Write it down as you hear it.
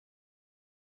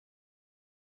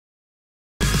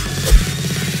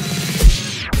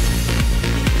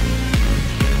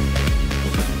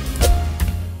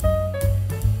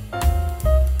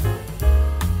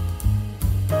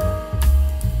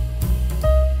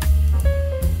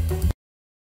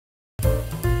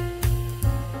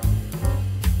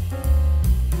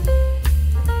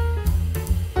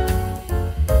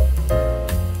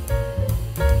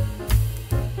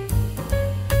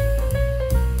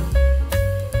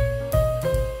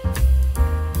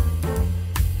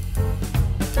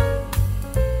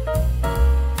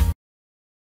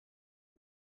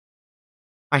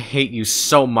I hate you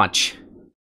so much.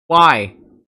 Why?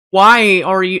 Why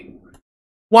are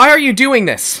you doing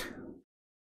this?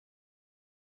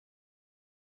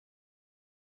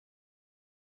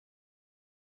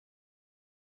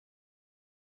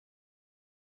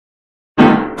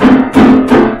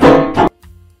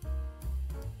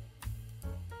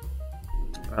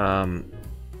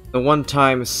 The one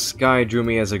time Sky drew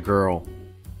me as a girl.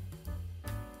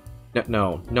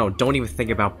 No, don't even think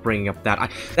about bringing up that.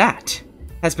 That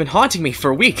has been haunting me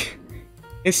for a week.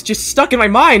 It's just stuck in my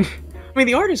mind. I mean,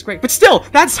 the art is great, but still,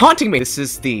 that's haunting me. This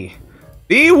is the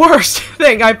worst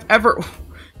thing I've ever...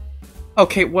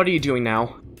 Okay, what are you doing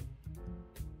now?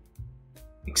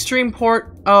 Extreme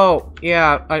Port? Oh,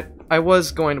 yeah, I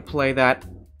was going to play that,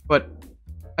 but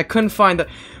I couldn't find the...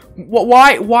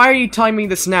 Why are you telling me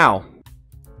this now?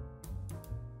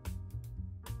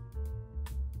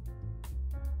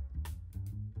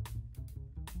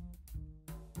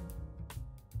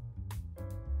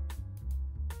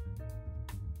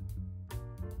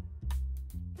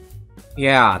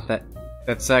 Yeah,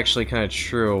 that's actually kind of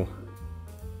true.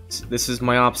 This is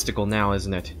my obstacle now,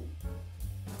 isn't it?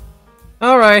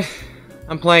 Alright,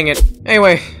 I'm playing it.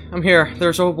 Anyway, I'm here.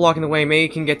 There's a roadblock in the way. Maybe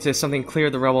we can get to something, clear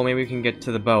the rubble. Maybe we can get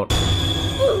to the boat.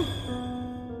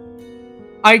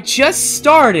 I just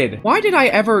started! Why did I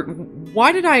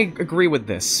agree with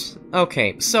this?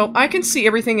 Okay, so I can see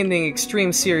everything in the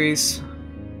Extreme series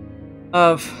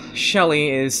of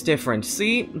Shelly is different.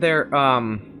 See? They're,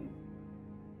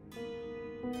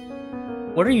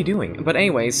 what are you doing? But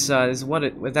anyways,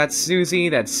 that's Susie,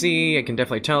 that's C, I can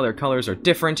definitely tell their colors are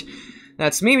different.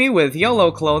 That's Mimi with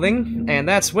yellow clothing, and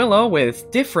that's Willow with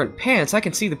different pants. I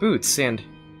can see the boots, and...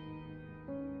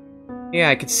 yeah,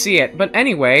 I could see it. But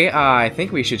anyway, I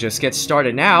think we should just get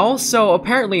started now. So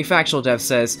apparently Factual Dev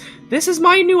says, this is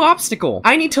my new obstacle.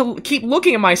 I need to keep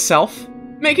looking at myself,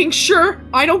 making sure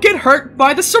I don't get hurt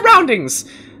by the surroundings.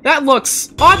 That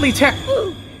looks oddly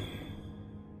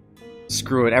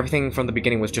Screw it, everything from the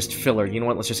beginning was just filler. You know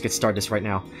what, let's just get started this right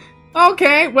now.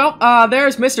 Okay, well,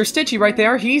 there's Mr. Stitchy right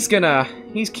there. He's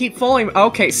keep falling.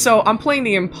 Okay, so I'm playing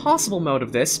the impossible mode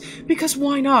of this, because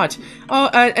why not?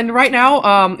 And right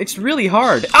now, it's really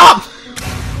hard. Ah!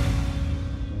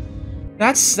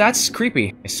 That's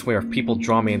creepy. I swear, if people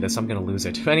draw me in this, I'm gonna lose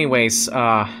it. But anyways,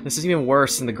 this is even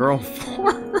worse than the girl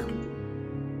before.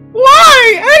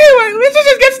 Why? Anyway, let's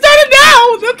just get started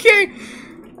now! Okay.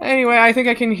 Anyway, I think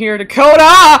I can hear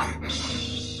Dakota!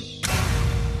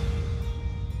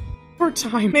 For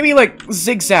time. Maybe, like,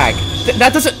 zigzag.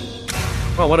 That doesn't...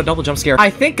 Well, what a double jump scare. I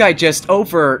think I just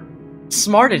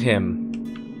over-smarted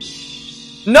him.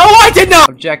 No, I did not!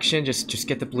 Objection, just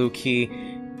get the blue key.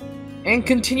 And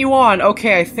continue on.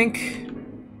 Okay, I think...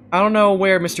 I don't know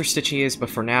where Mr. Stitchy is, but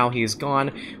for now, he is gone.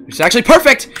 Which is actually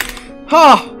perfect!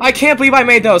 Oh, I can't believe I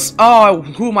made those. Oh,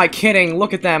 who am I kidding?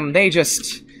 Look at them.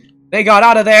 They got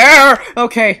out of there!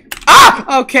 Okay.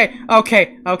 Ah! Okay.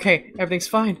 Everything's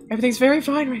fine. Everything's very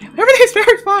fine right now. Everything's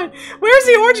very fine! Where's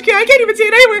the orange key? I can't even see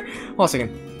it anywhere! Hold on a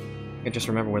second. I can just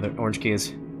remember where the orange key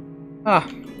is. Ah,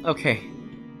 okay.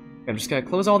 I'm just gonna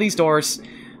close all these doors.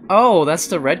 Oh, that's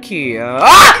the red key.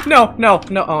 Ah! No!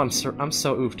 Oh, I'm so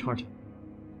oofed hard.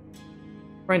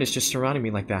 Friend is just surrounding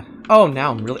me like that. Oh,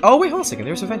 now I'm really... Oh, wait, hold on a second.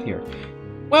 There's a vent here.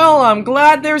 Well, I'm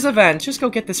glad there's a vent. Just go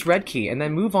get this red key and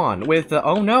then move on with the...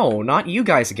 Oh no, not you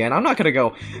guys again. I'm not gonna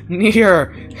go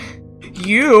near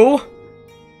you.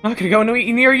 Not gonna go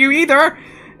near you either.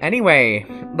 Anyway,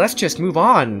 let's just move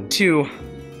on to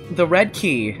the red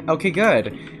key. Okay,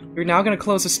 good. We're now gonna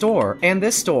close this door and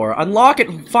this door. Unlock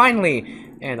it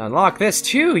finally. And unlock this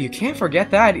too. You can't forget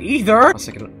that either. A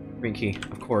second, green key,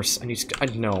 of course. I need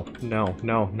to... No. No,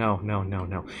 not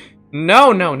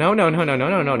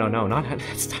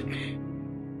that's not.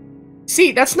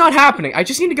 See, that's not happening. I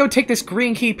just need to go take this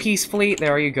green key peacefully.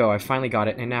 There you go. I finally got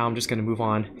it, and now I'm just gonna move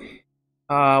on.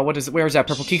 Where's that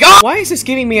purple key? Oh! Why is this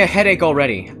giving me a headache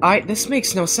already? This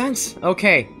makes no sense.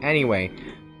 Okay, anyway.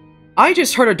 I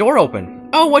just heard a door open.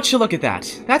 Oh, would you look at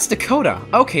that? That's Dakota.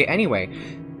 Okay, anyway.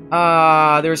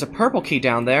 There's a purple key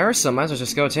down there, so might as well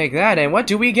just go take that. And what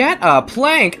do we get? A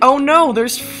plank. Oh no,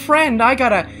 there's friend. I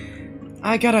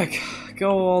gotta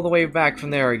go all the way back from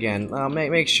there again.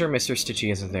 Make sure Mr.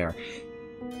 Stitchy isn't there.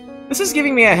 This is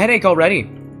giving me a headache already.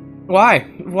 Why?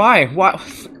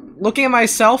 Looking at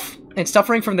myself and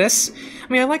suffering from this?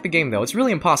 I mean, I like the game though. It's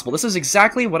really impossible. This is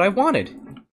exactly what I wanted.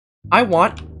 I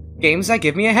want games that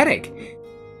give me a headache.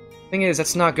 Thing is,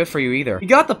 that's not good for you either. You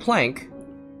got the plank.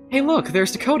 Hey look,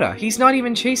 there's Dakota. He's not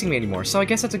even chasing me anymore, so I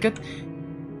guess that's a good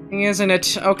thing, isn't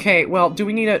it? Okay, well, do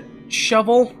we need a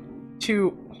shovel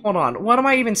to... Hold on, what am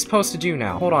I even supposed to do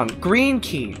now? Hold on, green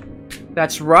key.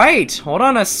 That's right. Hold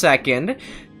on a second.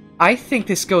 I think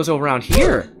this goes around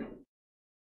here.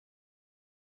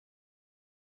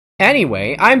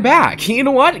 Anyway, I'm back. You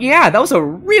know what? Yeah, that was a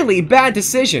really bad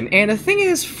decision. And the thing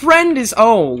is, friend is...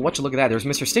 Oh, what you look at that. There's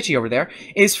Mr. Stitchy over there.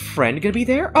 Is friend gonna be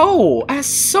there? Oh, as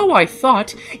so I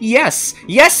thought. Yes.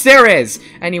 Yes, there is.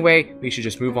 Anyway, we should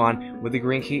just move on with the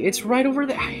green key. It's right over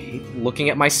there. I hate looking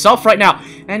at myself right now.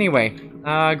 Anyway,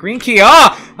 green key.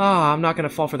 I'm not gonna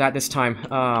fall for that this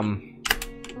time.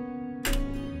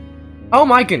 Oh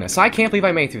my goodness, I can't believe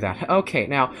I made through that. Okay,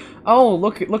 now, oh,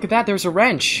 look at that, there's a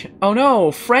wrench. Oh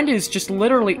no, friend is just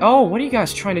literally, oh, what are you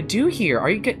guys trying to do here?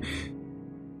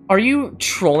 Are you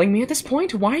trolling me at this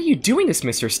point? Why are you doing this,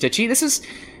 Mr. Stitchy? This is,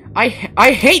 I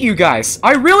hate you guys.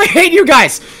 I really hate you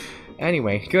guys.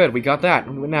 Anyway, good, we got that.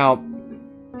 Now,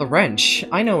 the wrench,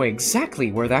 I know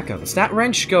exactly where that goes. That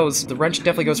wrench goes, the wrench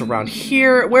definitely goes around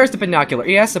here. Where's the binocular?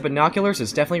 Yes, the binoculars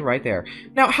is definitely right there.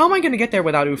 Now, how am I going to get there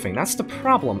without oofing? That's the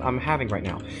problem I'm having right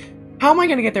now. How am I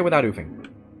going to get there without oofing?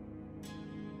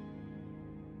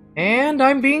 And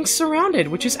I'm being surrounded,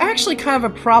 which is actually kind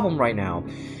of a problem right now.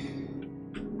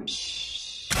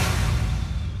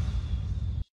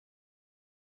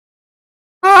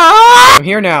 Ah! I'm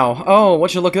here now. Oh,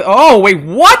 what you look at? Oh, wait,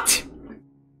 what?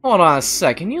 Hold on a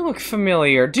second, you look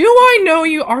familiar. Do I know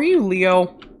you? Are you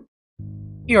Leo?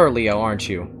 You're Leo, aren't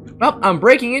you? Well, I'm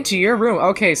breaking into your room.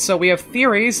 Okay, so we have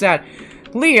theories that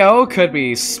Leo could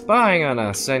be spying on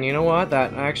us, and you know what?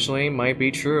 That actually might be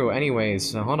true.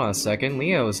 Anyways, hold on a second.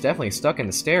 Leo is definitely stuck in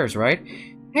the stairs, right?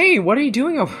 Hey, what are you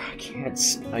doing over?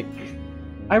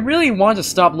 I really want to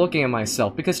stop looking at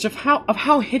myself because of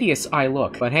how hideous I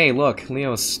look. But hey, look,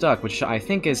 Leo's stuck, which I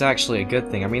think is actually a good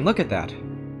thing. I mean, look at that.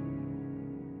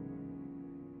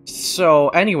 So,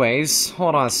 anyways,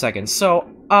 hold on a second. So,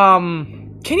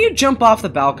 can you jump off the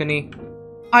balcony?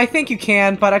 I think you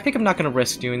can, but I think I'm not gonna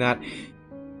risk doing that.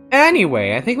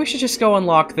 Anyway, I think we should just go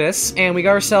unlock this, and we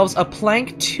got ourselves a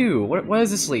plank 2. What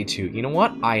does this lead to? You know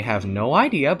what? I have no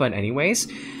idea, but anyways.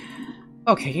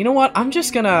 Okay, you know what? I'm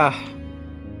just gonna...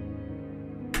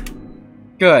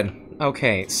 Good.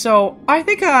 Okay, so, I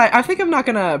think I'm not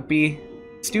gonna be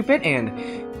stupid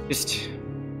and just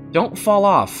don't fall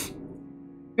off.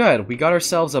 Good, we got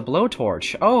ourselves a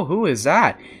blowtorch. Oh, who is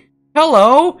that?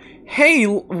 Hello? Hey,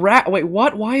 wait,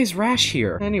 what? Why is Rash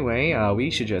here? Anyway, we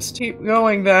should just keep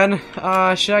going then.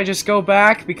 Should I just go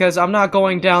back? Because I'm not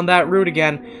going down that route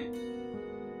again.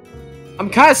 I'm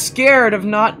kind of scared of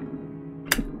not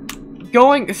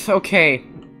going... Okay.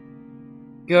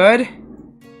 Good.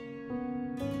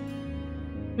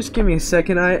 Just give me a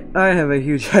second, I have a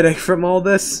huge headache from all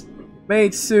this.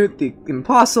 Maid suit, the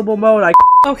impossible mode,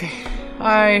 Okay.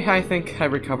 I think I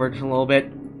recovered a little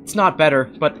bit. It's not better,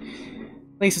 but at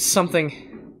least it's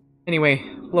something. Anyway,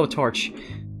 blowtorch.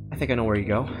 I think I know where you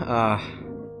go. I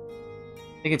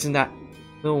think it's in that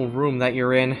little room that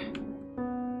you're in.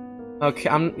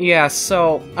 Okay, yeah,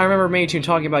 so, I remember Maytoon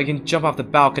talking about you can jump off the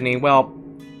balcony. Well,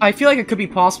 I feel like it could be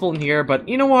possible in here, but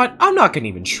you know what? I'm not gonna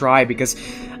even try, because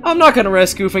I'm not gonna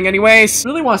risk goofing anyways. I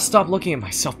really want to stop looking at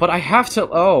myself, but I have to...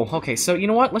 Oh, okay, so you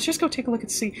know what? Let's just go take a look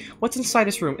and see what's inside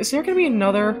this room. Is there gonna be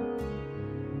another...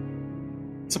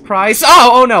 surprise?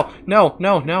 Oh, no.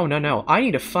 No. I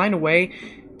need to find a way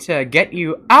to get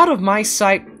you out of my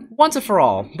sight once and for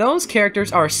all. Those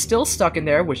characters are still stuck in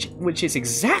there, which is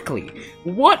exactly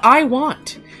what I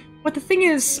want. But the thing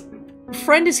is,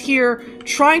 friend is here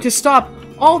trying to stop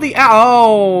all the...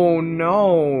 Oh,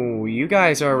 no. You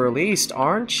guys are released,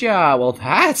 aren't ya? Well,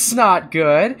 that's not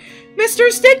good. Mr.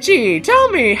 Stitchy, tell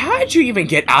me, how did you even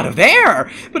get out of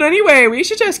there? But anyway, we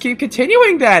should just keep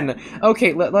continuing then.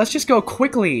 Okay, let's just go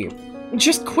quickly.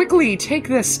 Just quickly take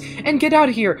this and get out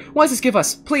of here. What does this give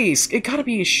us? Please, it gotta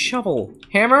be a shovel.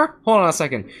 Hammer? Hold on a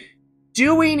second.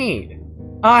 Do we need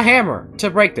a hammer to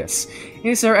break this?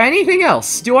 Is there anything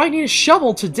else? Do I need a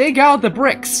shovel to dig out the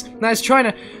bricks that's trying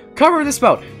to cover this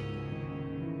boat?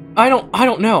 I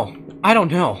don't know.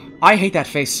 I hate that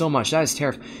face so much. That is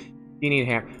terrifying. You need a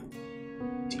hammer.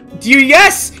 Do you?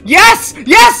 Yes! Yes!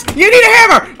 Yes! You need a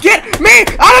hammer! Get me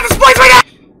out of this place right now!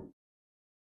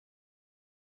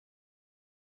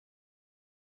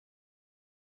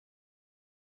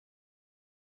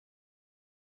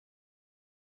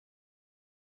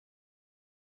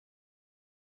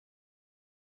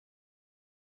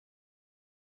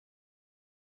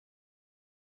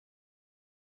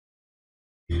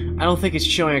 I don't think it's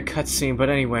showing a cutscene, but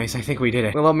anyways, I think we did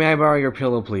it. Well, may I borrow your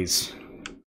pillow, please?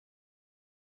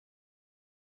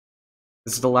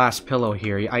 This is the last pillow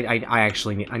here. I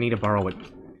actually need to borrow it.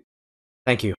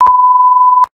 Thank you.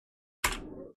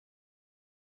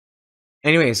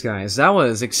 Anyways, guys, that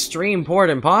was Extreme Port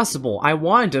Impossible. I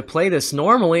wanted to play this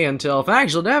normally until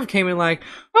Factual Dev came in like,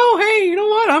 oh, hey, you know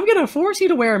what? I'm gonna force you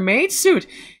to wear a maid suit.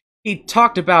 He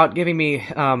talked about giving me,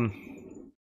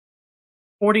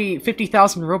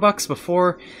 50,000 Robux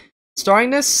before starting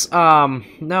this.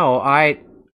 No,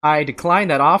 I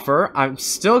declined that offer. I'm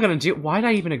still gonna do- Why'd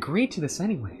I even agree to this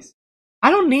anyways?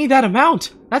 I don't need that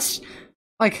amount. That's,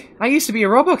 like, I used to be a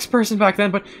Robux person back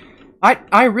then, but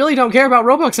I really don't care about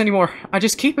Robux anymore. I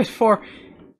just keep it for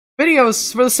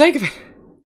videos for the sake of it.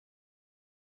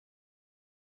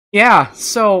 Yeah,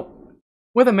 so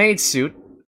with a maid suit,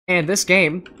 and this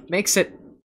game makes it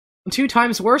 2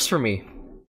 times worse for me.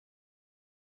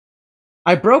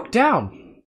 I broke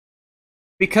down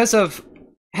because of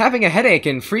having a headache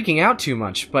and freaking out too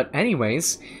much, but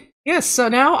anyways, yes, so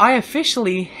now I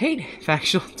officially hate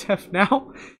Factual Dev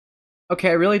now. Okay,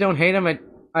 I really don't hate him.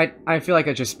 I feel like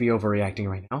I'd just be overreacting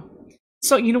right now.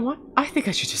 So, you know what? I think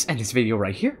I should just end this video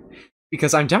right here.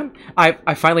 Because I'm done.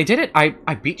 I finally did it.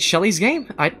 I beat Shelly's game.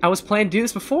 I was planning to do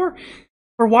this before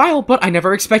for a while, but I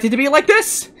never expected to be like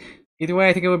this! Either way,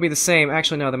 I think it would be the same.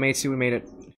 Actually, no, the maid suit, we made it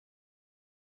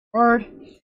hard.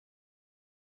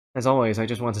 As always, I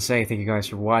just want to say thank you guys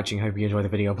for watching. I hope you enjoyed the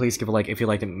video. Please give a like if you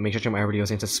liked it. Make sure to check my other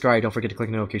videos and subscribe. Don't forget to click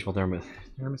the notification bell.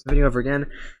 Never miss the video ever again.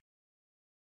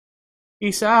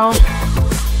 Peace out.